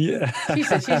Anastasia. Probably.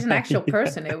 She's an actual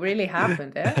person. It really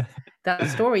happened. That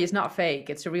story is not fake.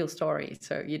 It's a real story.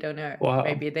 So you don't know. Wow.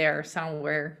 Maybe they're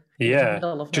somewhere in the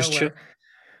middle of nowhere.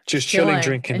 Just chilling,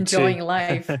 drinking enjoying tea.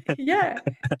 Life.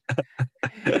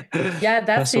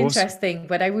 That's interesting. Awesome.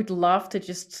 But I would love to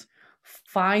just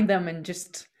find them and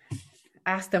just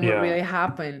ask them what really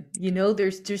happened.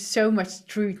 There's so much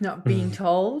truth not being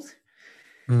told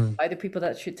by the people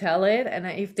that should tell it. And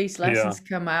if these lessons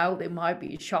come out, it might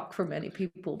be a shock for many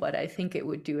people, but I think it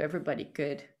would do everybody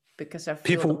good, because I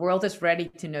feel the world is ready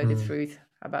to know the truth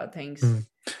about things.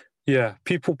 yeah,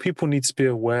 people need to be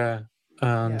aware,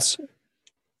 and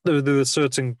Yeah. there are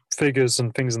certain figures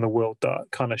and things in the world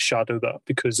that kind of shadow that,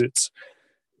 because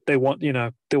they want,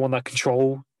 they want that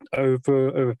control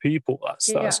over people. That's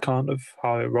Yeah. kind of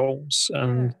how it rolls, Yeah.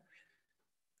 and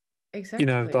Exactly.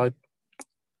 that,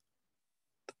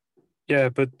 yeah,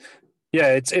 but yeah,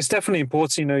 it's definitely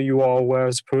important. You are aware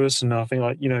as a person. I think,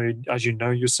 like, as you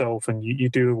know yourself, and you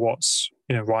do what's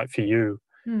right for you.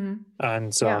 Hmm.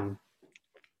 And Yeah.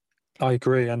 I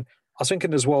agree. And I was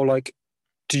thinking as well, like,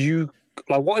 do you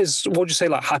like what would you say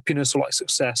like happiness or like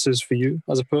success is for you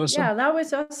as a person? Yeah, that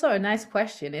was also a nice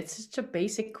question. It's such a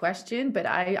basic question, but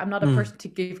I'm not a Mm. person to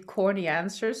give corny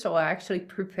answers, so I actually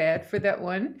prepared for that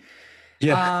one.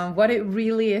 Yeah. What it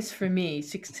really is for me,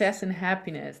 success and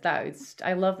happiness.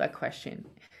 I love that question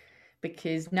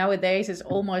because nowadays it's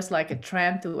almost like a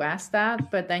trend to ask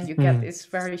that, but then you get Mm. this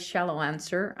very shallow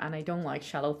answer, and I don't like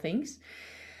shallow things.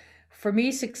 For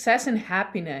me, success and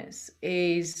happiness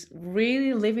is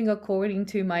really living according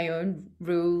to my own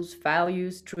rules,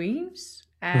 values, dreams,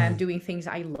 and Mm. doing things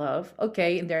I love.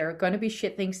 Okay, and there are going to be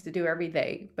shit things to do every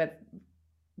day, but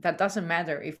that doesn't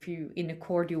matter if you in the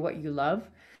core do what you love.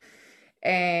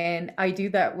 And I do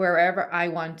that wherever I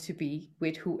want to be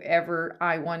with whoever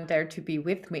I want there to be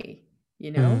with me,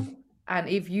 you Mm. know? And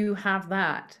if you have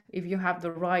that, if you have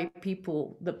the right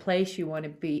people, the place you want to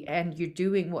be, and you're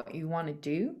doing what you want to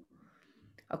do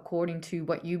according to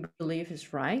what you believe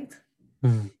is right,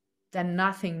 Mm. then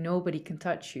nothing, nobody can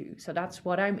touch you. So that's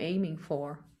what I'm aiming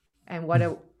for, and what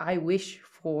Mm. I wish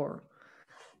for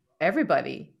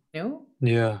everybody,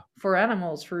 Yeah. for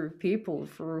animals, for people,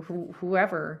 for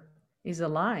whoever is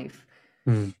alive.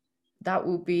 Mm. That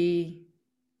would be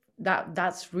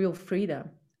that's real freedom.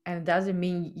 And it doesn't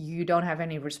mean you don't have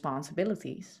any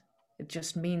responsibilities. It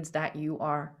just means that you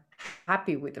are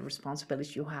happy with the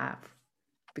responsibilities you have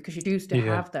because you choose to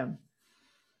Yeah. have them.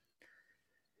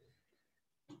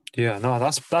 Yeah. No,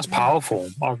 that's Yeah. powerful.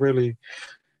 I really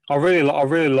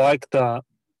like that,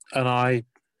 and I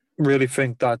really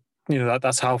think that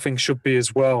that's how things should be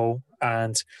as well.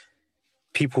 And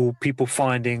people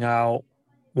finding out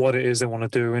what it is they want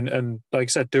to do, and like I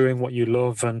said, doing what you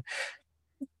love. And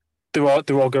there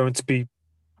are going to be,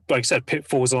 like I said,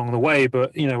 pitfalls along the way,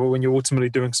 but when you're ultimately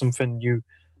doing something you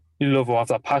love or have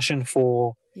that passion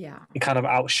for, Yeah. it kind of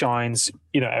outshines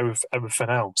everything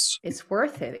else. It's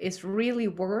worth it. It's really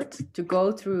worth to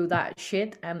go through that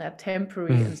shit and that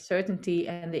temporary Mm. uncertainty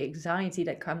and the anxiety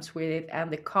that comes with it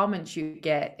and the comments you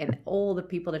get and all the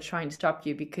people that try and stop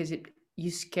you because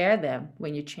you scare them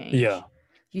when you Yeah. change.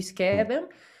 You scare them.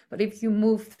 But if you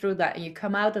move through that and you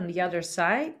come out on the other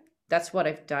side, that's what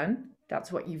I've done.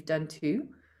 That's what you've done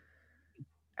too.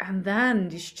 And then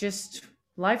it's just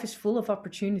life is full of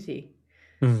opportunity.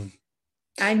 Mm.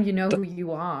 And you know Th- who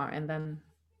you are. And then,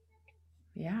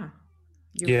 yeah,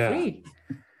 you're yeah, free.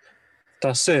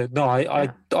 that's it. No, I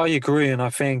Yeah. I agree, and I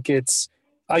think it's,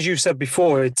 as you said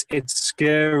before, it's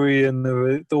scary, and there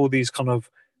are all these kind of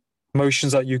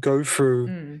emotions that you go through.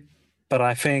 Mm. But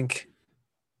I think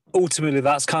ultimately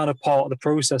that's kind of part of the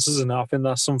process, isn't it? I think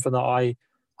that's something that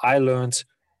I learned.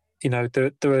 There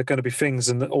are going to be things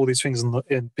and all these things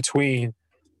in between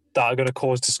that are going to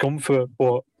cause discomfort,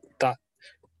 but that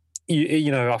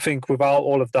I think without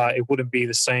all of that, it wouldn't be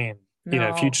the same. If you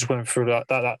No, just went through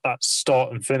that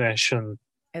start and finish, and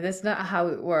and that's not how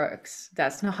it works.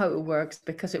 That's not how it works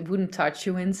because it wouldn't touch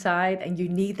you inside, and you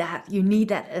need that. You need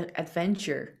that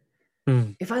adventure.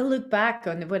 mm, If I look back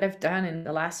on what I've done in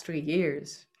the last 3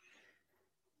 years,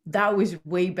 that was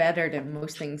way better than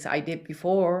most things I did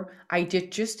before. I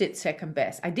did second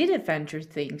best. I did adventure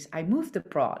things. I moved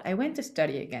abroad. I went to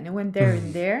study again. I went there and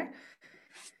mm, there,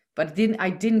 but I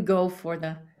didn't go for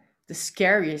the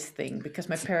scariest thing because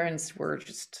my parents were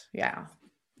just, yeah.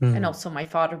 And mm, also my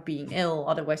father being ill,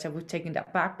 otherwise I would have taken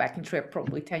that backpacking trip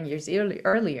probably 10 years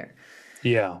earlier.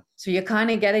 yeah, So you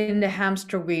kind of get in the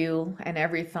hamster wheel, and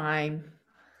every time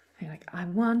you're like, I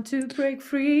want to break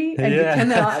free, and you yeah,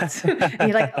 cannot. And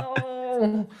you're like, oh,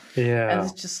 and yeah,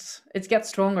 it gets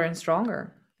stronger and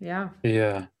stronger. Yeah.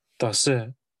 yeah. That's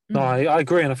it. No, Mm. I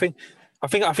agree, and I think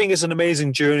it's an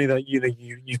amazing journey that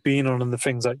you've been on, and the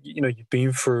things that you've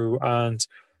been through, and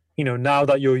now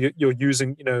that you're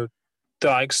using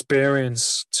that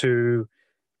experience to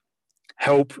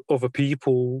help other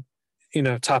people,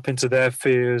 tap into their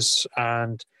fears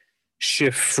and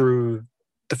shift through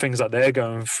the things that they're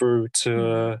going through Mm.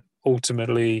 to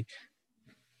ultimately,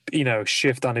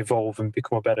 shift and evolve and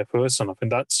become a better person. I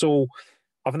think that's all.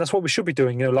 I think that's what we should be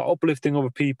doing, like uplifting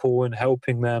other people and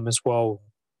helping them as well.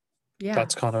 Yeah.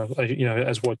 That's kind of,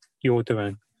 as what you're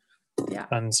doing. Yeah.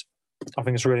 And I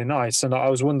think it's really nice. And I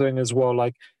was wondering as well,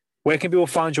 like, where can people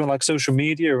find you on like social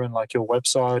media and like your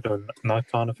website and that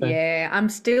kind of thing? Yeah, I'm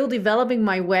still developing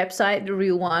my website, the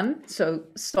real one. So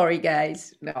sorry,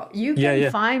 guys. No, you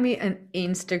can find me on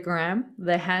Instagram.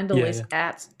 The handle is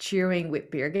at Cheering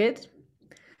with Birgit.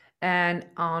 And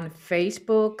on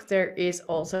Facebook, there is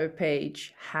also a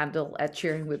page handle at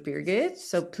Cheering with Birgit.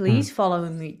 So please follow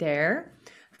me there.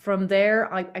 From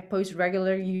there, I post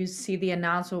regularly. You see the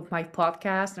announcement of my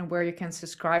podcast and where you can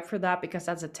subscribe for that, because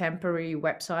that's a temporary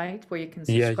website where you can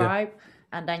subscribe.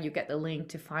 And then you get the link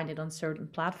to find it on certain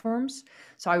platforms.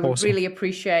 So I would really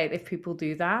appreciate if people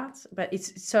do that. But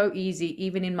it's so easy.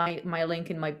 Even in my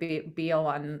link in my bio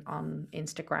on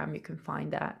Instagram, you can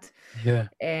find that. Yeah.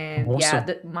 And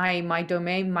my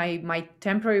domain, my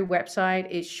temporary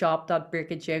website is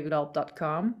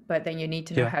shop.birgitjegülalp.com. But then you need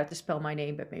to know how to spell my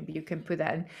name, but maybe you can put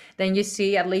that in. Then you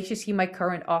see my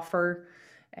current offer.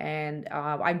 And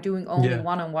I'm doing only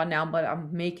one-on-one now, but I'm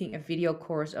making a video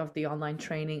course of the online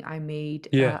training I made.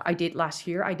 I did last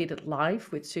year. I did it live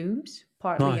with Zooms,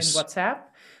 partly in WhatsApp.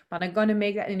 But I'm going to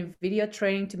make that in a video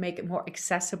training to make it more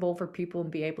accessible for people and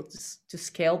be able to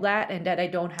scale that. And that I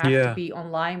don't have to be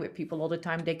online with people all the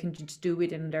time. They can just do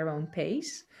it in their own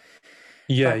pace.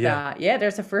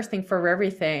 There's a first thing for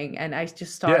everything. And I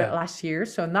just started last year.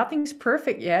 So nothing's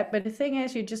perfect yet. But the thing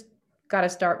is, you just got to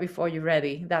start before you're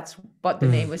ready. That's what the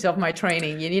name is of my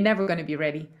training. You're never going to be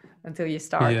ready until you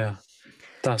start. Yeah,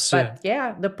 that's it.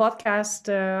 Yeah, the podcast,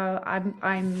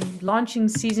 I'm launching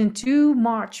season 2,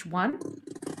 March 1.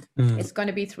 It's going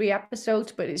to be 3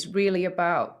 episodes, but it's really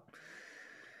about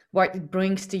what it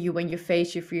brings to you when you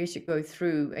face your fears you go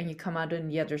through and you come out on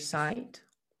the other side,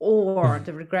 or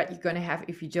the regret you're going to have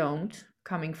if you don't,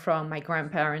 coming from my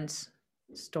grandparents'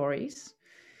 stories.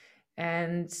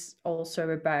 And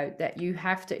also about that you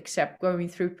have to accept going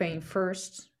through pain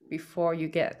first before you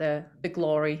get the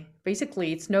glory.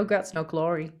 Basically, it's no guts, no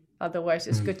glory. Otherwise,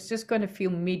 it's just going to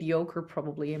feel mediocre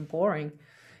probably and boring.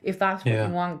 If that's what you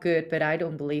want, good. But I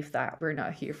don't believe that. We're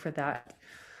not here for that.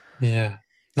 Yeah.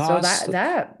 No,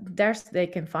 so there's they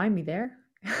can find me there.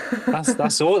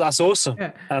 That's awesome.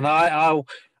 Yeah. And I'll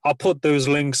put those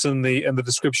links in the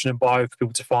description and bio for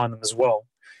people to find them as well.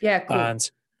 Yeah, cool.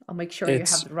 And I'll make sure you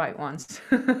have the right ones.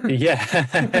 No,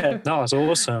 it's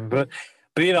awesome. But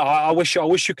I wish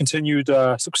you continued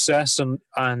success and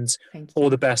all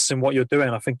the best in what you're doing.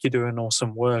 I think you're doing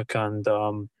awesome work, and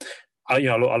I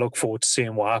look forward to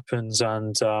seeing what happens.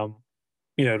 And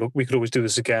we could always do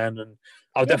this again. And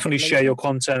I'll definitely share your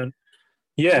content.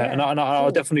 And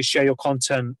I'll definitely share your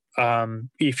content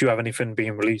if you have anything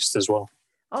being released as well.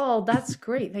 Oh, that's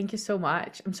great. Thank you so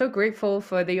much. I'm so grateful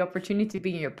for the opportunity to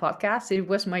be in your podcast. It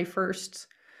was my first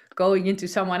going into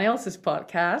someone else's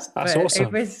podcast. That's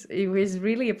awesome. It was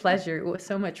really a pleasure. It was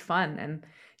so much fun. And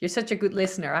you're such a good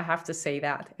listener. I have to say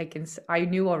that. I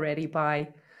knew already by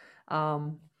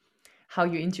how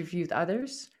you interviewed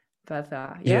others. But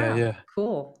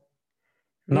cool.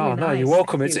 Really nice. You're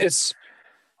welcome. It's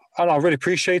I really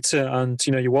appreciate it. And,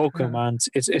 you're welcome. And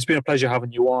it's been a pleasure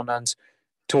having you on and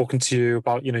talking to you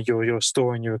about your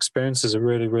story and your experiences. It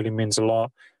really, really means a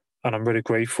lot, and I'm really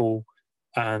grateful.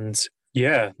 And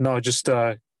just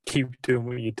keep doing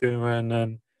what you're doing,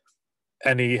 and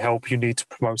any help you need to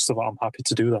promote stuff, I'm happy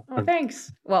to do that. Oh,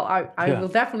 thanks. Well, I will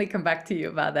definitely come back to you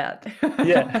about that.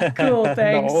 Cool.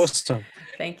 Thanks. Awesome.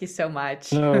 Thank you so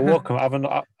much. No, welcome. Have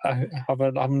a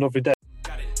lovely day.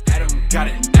 Got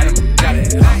it.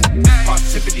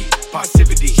 Parrsitivity.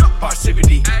 Parrsitivity.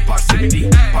 Parrsitivity. Parrsitivity.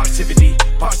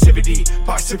 Parrsitivity. Parrsitivity.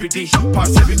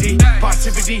 Parrsitivity.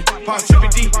 Parrsitivity.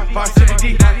 Parrsitivity.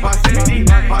 Parrsitivity.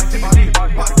 Parrsitivity.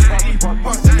 Parrsitivity.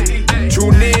 Parrsitivity.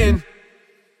 Tune in.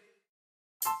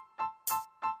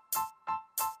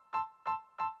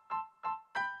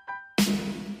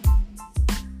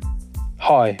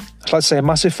 Hi, I'd like to say a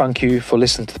massive thank you for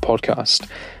listening to the podcast.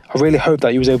 I really hope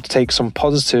that you was able to take some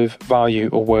positive value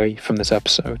away from this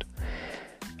episode.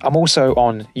 I'm also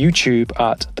on YouTube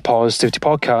at the Parrsitivity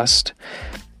Podcast.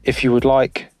 If you would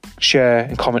like, share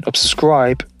and comment or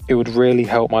subscribe, it would really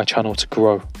help my channel to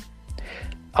grow.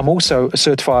 I'm also a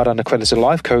certified and accredited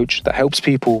life coach that helps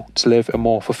people to live a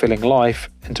more fulfilling life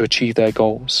and to achieve their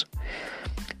goals.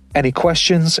 Any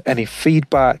questions, any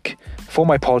feedback for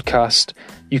my podcast,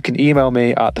 you can email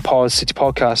me at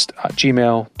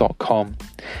theparrsititypodcast@gmail.com.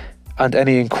 And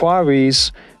any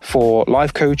inquiries for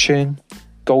life coaching,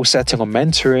 goal setting or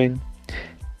mentoring,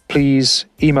 please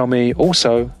email me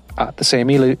also at the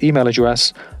same email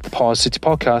address,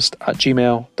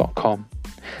 theparrsititypodcast@gmail.com.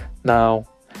 Now,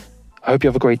 I hope you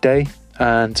have a great day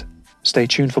and stay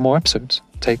tuned for more episodes.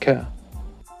 Take care.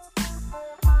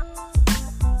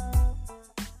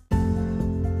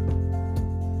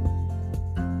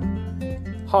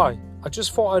 Hi, I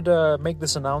just thought I'd make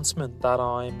this announcement that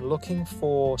I'm looking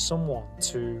for someone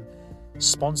to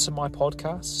sponsor my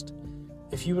podcast.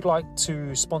 If you would like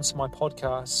to sponsor my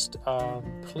podcast,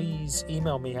 please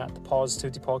email me at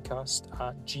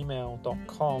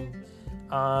theparrsitivitypodcast@gmail.com.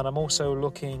 And I'm also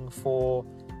looking for,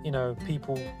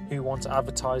 people who want to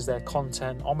advertise their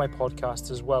content on my podcast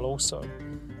as well also.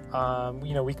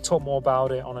 We can talk more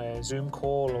about it on a Zoom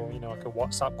call or, like a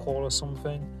WhatsApp call or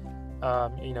something.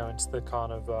 It's the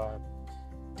kind of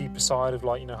deeper side of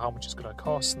how much it's going to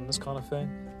cost and this kind of thing.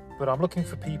 But I'm looking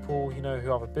for people, who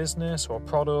have a business or a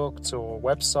product or a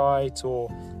website or,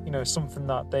 something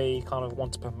that they kind of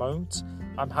want to promote.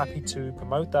 I'm happy to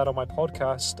promote that on my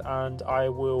podcast, and I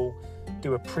will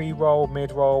do a pre-roll,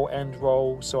 mid-roll,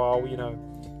 end-roll. So I'll,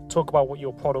 talk about what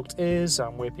your product is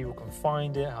and where people can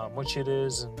find it, how much it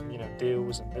is, and,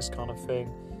 deals and this kind of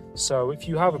thing. So if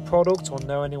you have a product or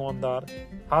know anyone that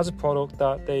has a product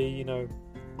that they,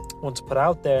 want to put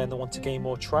out there and they want to gain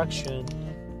more traction,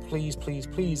 please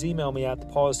email me at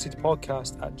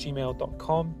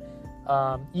theparrsitivitypodcast@gmail.com.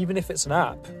 Even if it's an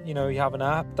app, you have an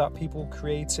app that people are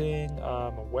creating,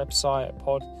 a website, a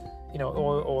pod,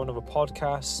 or another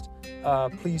podcast,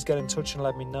 please get in touch and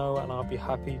let me know, and I'll be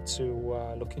happy to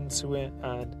look into it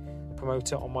and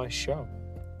promote it on my show.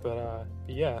 But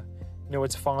yeah, you know where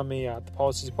to find me at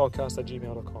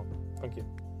theparrsitivitypodcast@gmail.com. Thank you.